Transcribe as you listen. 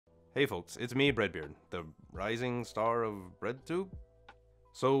Hey folks, it's me, Breadbeard, the rising star of Breadtube?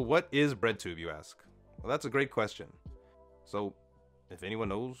 So what is Breadtube, you ask? Well, that's a great question. So, if anyone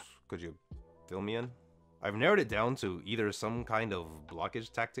knows, could you fill me in? I've narrowed it down to either some kind of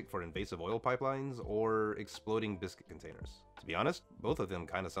blockage tactic for invasive oil pipelines or exploding biscuit containers. To be honest, both of them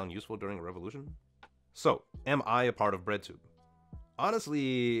kind of sound useful during a revolution. So, am I a part of Breadtube?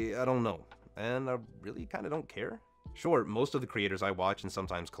 Honestly, I don't know, and I really kind of don't care. Sure, most of the creators I watch and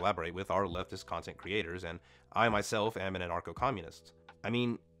sometimes collaborate with are leftist content creators, and I myself am an anarcho-communist. I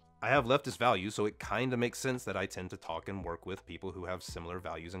mean, I have leftist values, so it kinda makes sense that I tend to talk and work with people who have similar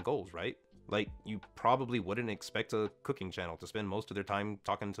values and goals, right? Like, you probably wouldn't expect a cooking channel to spend most of their time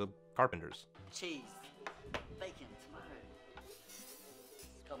talking to carpenters. Cheese, bacon, tomato.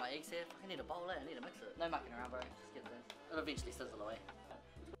 Got my eggs here. I need a bowl there. I need to mix it. No mucking around, bro. Just get this. It'll eventually sizzle away.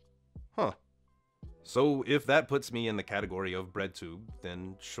 Huh. So if that puts me in the category of Breadtube,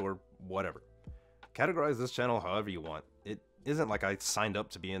 then sure, whatever. Categorize this channel however you want. It isn't like I signed up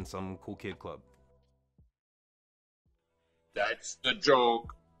to be in some cool kid club. That's the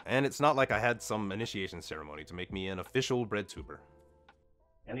joke. And it's not like I had some initiation ceremony to make me an official Breadtuber.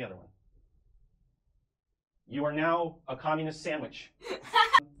 And the other one. You are now a communist sandwich.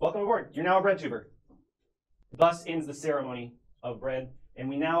 Welcome aboard. You're now a Breadtuber. Thus ends the ceremony of bread, and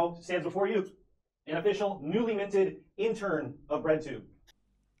we now stands before you, an official, newly minted intern of Breadtube.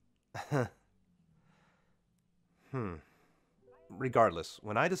 Regardless,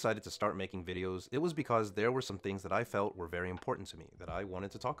 when I decided to start making videos, it was because there were some things that I felt were very important to me that I wanted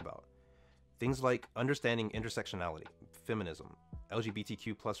to talk about. Things like understanding intersectionality, feminism,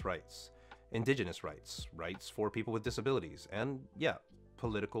 LGBTQ+ rights, indigenous rights, rights for people with disabilities, and yeah,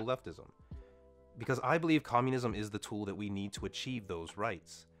 political leftism. Because I believe communism is the tool that we need to achieve those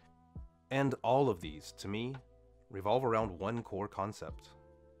rights. And all of these, to me, revolve around one core concept: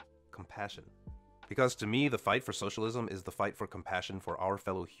 compassion. Because to me, the fight for socialism is the fight for compassion for our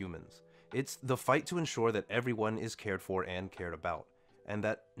fellow humans. It's the fight to ensure that everyone is cared for and cared about, and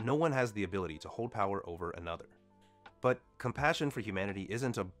that no one has the ability to hold power over another. But compassion for humanity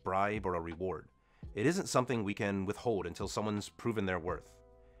isn't a bribe or a reward. It isn't something we can withhold until someone's proven their worth.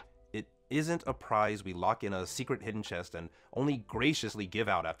 It isn't a prize we lock in a secret hidden chest and only graciously give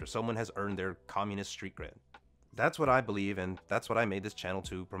out after someone has earned their communist street cred. That's what I believe, and that's what I made this channel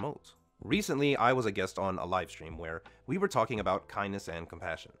to promote. Recently, I was a guest on a live stream where we were talking about kindness and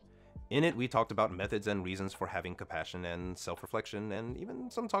compassion. In it, we talked about methods and reasons for having compassion and self-reflection, and even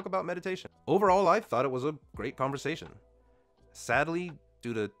some talk about meditation. Overall, I thought it was a great conversation. Sadly,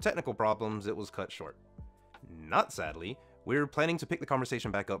 due to technical problems, it was cut short. Not sadly, we're planning to pick the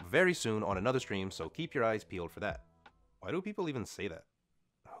conversation back up very soon on another stream, so keep your eyes peeled for that. Why do people even say that?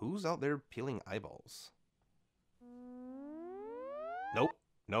 Who's out there peeling eyeballs? Nope,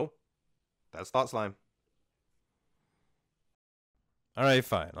 no. That's Thought Slime. Alright,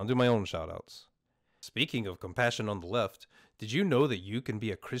 fine. I'll do my own shoutouts. Speaking of compassion on the left, did you know that you can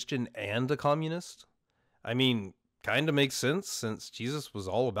be a Christian and a communist? I mean, kinda makes sense since Jesus was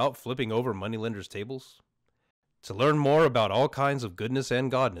all about flipping over moneylenders' tables. To learn more about all kinds of goodness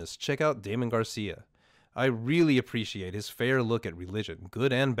and godness, check out Damon Garcia. I really appreciate his fair look at religion,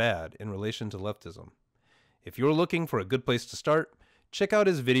 good and bad, in relation to leftism. If you're looking for a good place to start, check out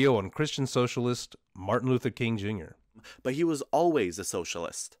his video on Christian socialist Martin Luther King Jr. But he was always a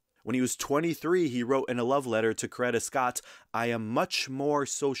socialist. When he was 23, he wrote in a love letter to Coretta Scott, "I am much more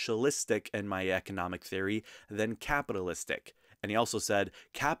socialistic in my economic theory than capitalistic." And he also said,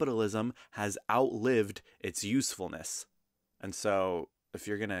 capitalism has outlived its usefulness. And so if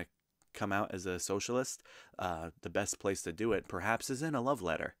you're going to come out as a socialist, the best place to do it perhaps is in a love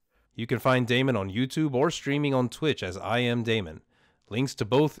letter. You can find Damon on YouTube or streaming on Twitch as I Am Damon. Links to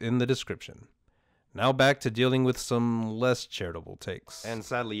both in the description. Now back to dealing with some less charitable takes. And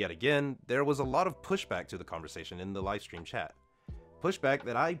sadly yet again, there was a lot of pushback to the conversation in the livestream chat. Pushback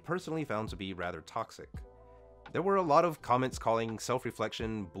that I personally found to be rather toxic. There were a lot of comments calling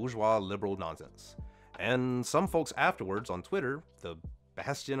self-reflection bourgeois liberal nonsense. And some folks afterwards on Twitter, the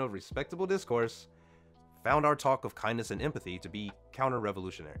bastion of respectable discourse, found our talk of kindness and empathy to be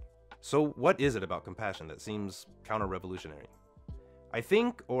counter-revolutionary. So what is it about compassion that seems counter-revolutionary? I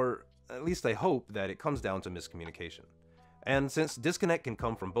think, or at least I hope, that it comes down to miscommunication. And since disconnect can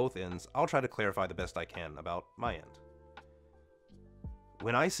come from both ends, I'll try to clarify the best I can about my end.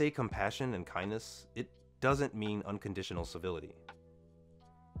 When I say compassion and kindness, it doesn't mean unconditional civility.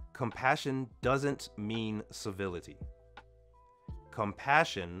 Compassion doesn't mean civility.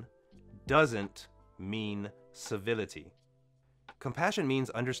 Compassion doesn't mean civility. Compassion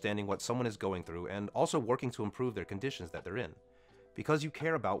means understanding what someone is going through and also working to improve their conditions that they're in. because you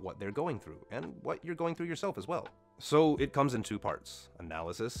care about what they're going through and what you're going through yourself as well. So it comes in two parts: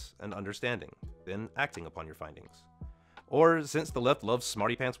 analysis and understanding, then acting upon your findings. Or, since the left loves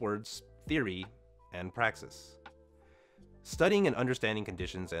smarty pants words, theory and praxis. Studying and understanding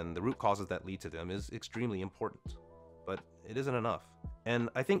conditions and the root causes that lead to them is extremely important, but it isn't enough. And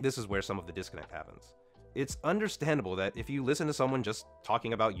I think this is where some of the disconnect happens. It's understandable that if you listen to someone just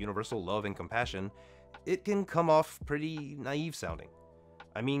talking about universal love and compassion, it can come off pretty naive sounding.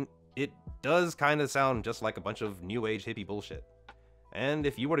 I mean, it does kind of sound just like a bunch of new age hippie bullshit. And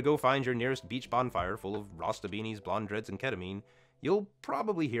if you were to go find your nearest beach bonfire full of Rasta beanies, blonde dreads, and ketamine, you'll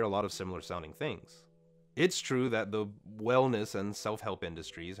probably hear a lot of similar sounding things. It's true that the wellness and self-help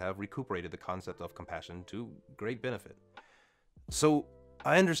industries have recuperated the concept of compassion to great benefit. So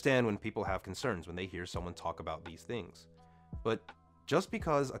I understand when people have concerns when they hear someone talk about these things. But just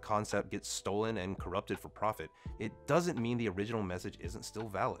because a concept gets stolen and corrupted for profit, it doesn't mean the original message isn't still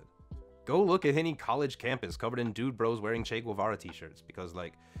valid. Go look at any college campus covered in dude bros wearing Che Guevara t-shirts because,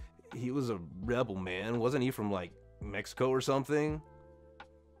 like, he was a rebel, man. Wasn't he from, like, Mexico or something?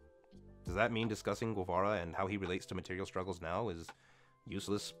 Does that mean discussing Guevara and how he relates to material struggles now is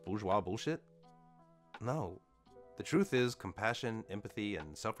useless bourgeois bullshit? No. The truth is, compassion, empathy,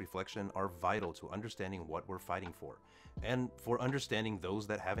 and self-reflection are vital to understanding what we're fighting for, and for understanding those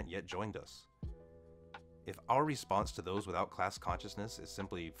that haven't yet joined us. If our response to those without class consciousness is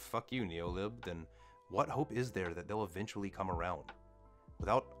simply, "Fuck you, neolib," then what hope is there that they'll eventually come around?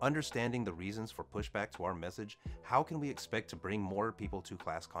 Without understanding the reasons for pushback to our message, how can we expect to bring more people to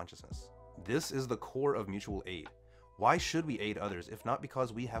class consciousness? This is the core of mutual aid. Why should we aid others if not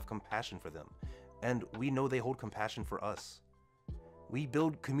because we have compassion for them, and we know they hold compassion for us? We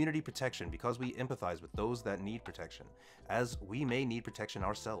build community protection because we empathize with those that need protection, as we may need protection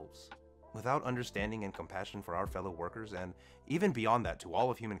ourselves. Without understanding and compassion for our fellow workers, and even beyond that to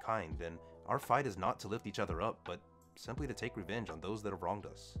all of humankind, then our fight is not to lift each other up, but simply to take revenge on those that have wronged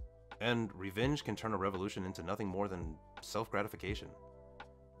us. And revenge can turn a revolution into nothing more than self-gratification.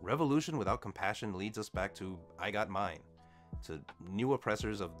 Revolution without compassion leads us back to "I got mine," to new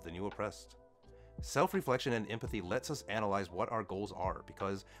oppressors of the new oppressed. Self-reflection and empathy lets us analyze what our goals are,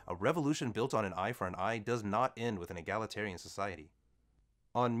 because a revolution built on an eye for an eye does not end with an egalitarian society.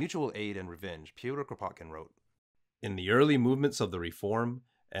 On mutual aid and revenge, Pyotr Kropotkin wrote, "In the early movements of the Reform,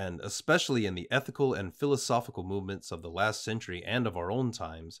 and especially in the ethical and philosophical movements of the last century and of our own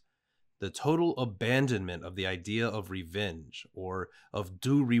times, the total abandonment of the idea of revenge, or of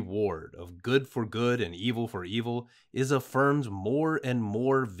due reward, of good for good and evil for evil, is affirmed more and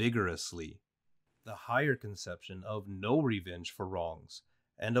more vigorously. The higher conception of no revenge for wrongs,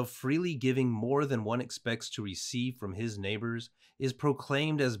 and of freely giving more than one expects to receive from his neighbors, is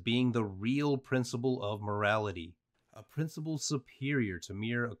proclaimed as being the real principle of morality, a principle superior to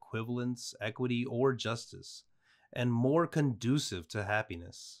mere equivalence, equity, or justice, and more conducive to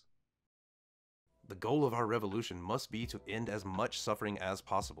happiness. The goal of our revolution must be to end as much suffering as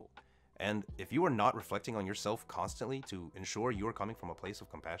possible, and if you are not reflecting on yourself constantly to ensure you are coming from a place of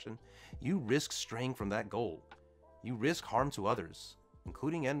compassion, you risk straying from that goal. You risk harm to others,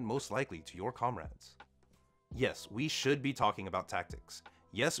 including and most likely to your comrades. Yes, we should be talking about tactics.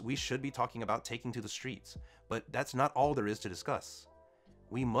 Yes, we should be talking about taking to the streets, but that's not all there is to discuss.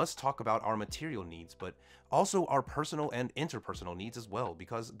 We must talk about our material needs, but also our personal and interpersonal needs as well,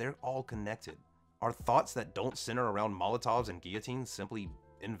 because they're all connected. Are thoughts that don't center around Molotovs and guillotines simply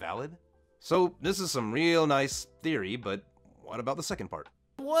invalid? So this is some real nice theory, but what about the second part?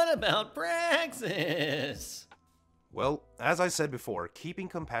 What about praxis? Well, as I said before, keeping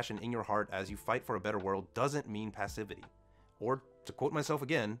compassion in your heart as you fight for a better world doesn't mean passivity. Or, to quote myself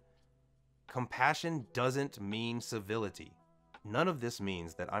again, compassion doesn't mean civility. None of this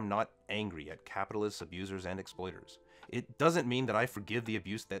means that I'm not angry at capitalists, abusers, and exploiters. It doesn't mean that I forgive the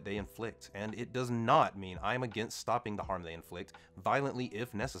abuse that they inflict, and it does not mean I'm against stopping the harm they inflict, violently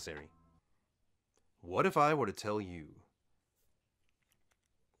if necessary. What if I were to tell you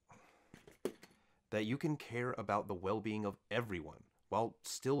that you can care about the well-being of everyone while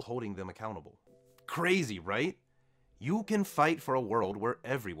still holding them accountable? Crazy, right? You can fight for a world where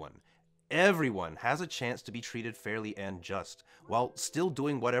everyone has a chance to be treated fairly and just, while still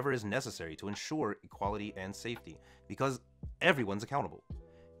doing whatever is necessary to ensure equality and safety, because everyone's accountable.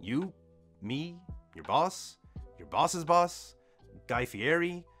 You, me, your boss's boss, Guy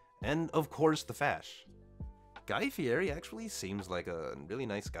Fieri, and of course the Fash. Guy Fieri actually seems like a really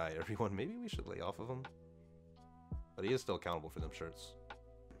nice guy, everyone. Maybe we should lay off of him. But he is still accountable for them shirts.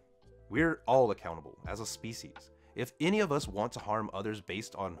 We're all accountable as a species. If any of us want to harm others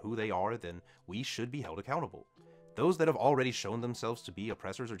based on who they are, then we should be held accountable. Those that have already shown themselves to be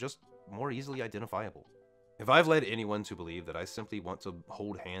oppressors are just more easily identifiable. If I've led anyone to believe that I simply want to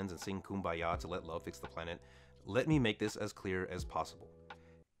hold hands and sing Kumbaya to let love fix the planet, let me make this as clear as possible.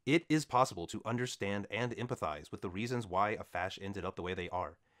 It is possible to understand and empathize with the reasons why a fash ended up the way they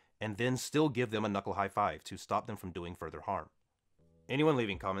are, and then still give them a knuckle high five to stop them from doing further harm. Anyone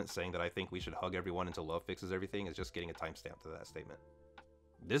leaving comments saying that I think we should hug everyone until love fixes everything is just getting a timestamp to that statement.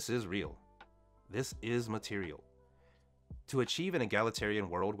 This is real. This is material. To achieve an egalitarian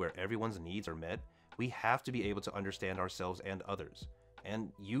world where everyone's needs are met, we have to be able to understand ourselves and others,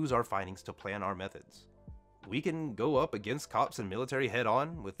 and use our findings to plan our methods. We can go up against cops and military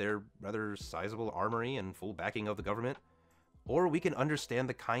head-on with their rather sizable armory and full backing of the government, or we can understand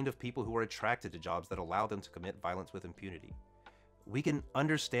the kind of people who are attracted to jobs that allow them to commit violence with impunity. We can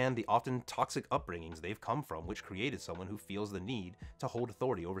understand the often toxic upbringings they've come from, which created someone who feels the need to hold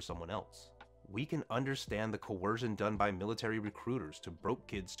authority over someone else. We can understand the coercion done by military recruiters to broke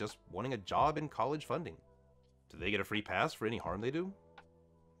kids just wanting a job and college funding. Do they get a free pass for any harm they do?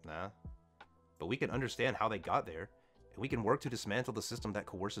 Nah. But we can understand how they got there, and we can work to dismantle the system that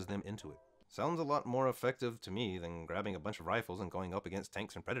coerces them into it. Sounds a lot more effective to me than grabbing a bunch of rifles and going up against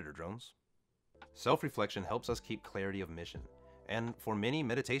tanks and predator drones. Self-reflection helps us keep clarity of mission, and for many,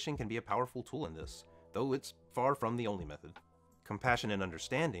 meditation can be a powerful tool in this, though it's far from the only method. Compassion and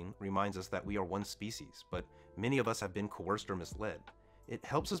understanding reminds us that we are one species, but many of us have been coerced or misled. It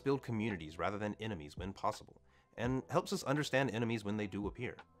helps us build communities rather than enemies when possible, and helps us understand enemies when they do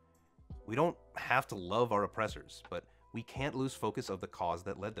appear. We don't have to love our oppressors, but we can't lose focus of the cause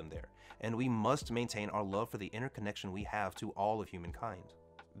that led them there, and we must maintain our love for the interconnection we have to all of humankind.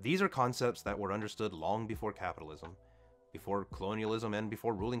 These are concepts that were understood long before capitalism, before colonialism, and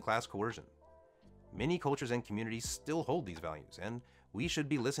before ruling class coercion. Many cultures and communities still hold these values, and we should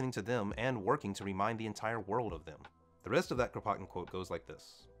be listening to them and working to remind the entire world of them. The rest of that Kropotkin quote goes like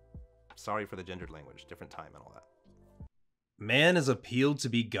this. Sorry for the gendered language, different time and all that. Man is appealed to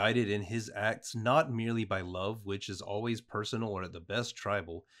be guided in his acts not merely by love, which is always personal or at the best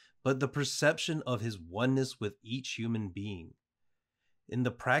tribal, but the perception of his oneness with each human being. In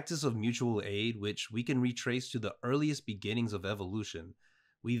the practice of mutual aid, which we can retrace to the earliest beginnings of evolution,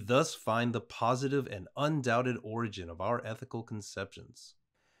 we thus find the positive and undoubted origin of our ethical conceptions.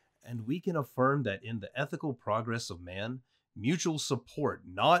 And we can affirm that in the ethical progress of man, mutual support,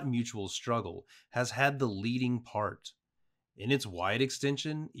 not mutual struggle, has had the leading part. In its wide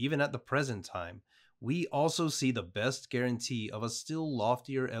extension, even at the present time, we also see the best guarantee of a still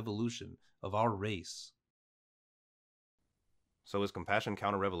loftier evolution of our race. So is compassion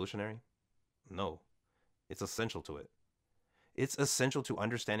counter-revolutionary? No. It's essential to it. It's essential to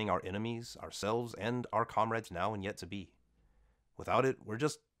understanding our enemies, ourselves, and our comrades now and yet to be. Without it, we're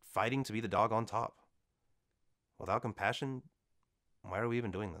just fighting to be the dog on top. Without compassion, why are we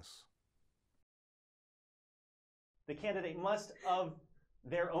even doing this? The candidate must, of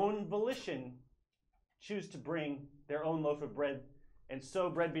their own volition, choose to bring their own loaf of bread. And so,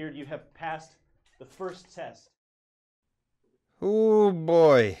 Breadbeard, you have passed the first test. Oh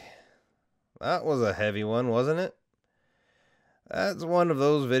boy. That was a heavy one, wasn't it? That's one of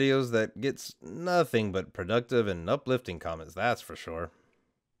those videos that gets nothing but productive and uplifting comments, that's for sure.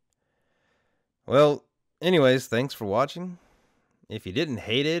 Well, anyways, thanks for watching. If you didn't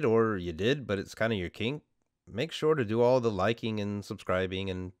hate it, or you did, but it's kind of your kink, make sure to do all the liking and subscribing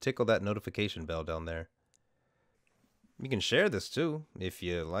and tickle that notification bell down there. You can share this too, if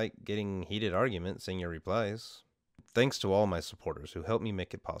you like getting heated arguments in your replies. Thanks to all my supporters who help me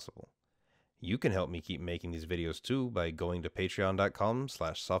make it possible. You can help me keep making these videos too by going to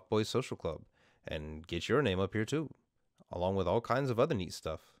patreon.com/softboysocialclub and get your name up here too, along with all kinds of other neat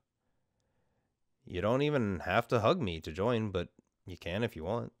stuff. You don't even have to hug me to join, but you can if you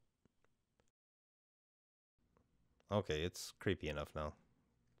want. Okay, it's creepy enough now.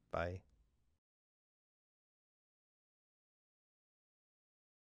 Bye.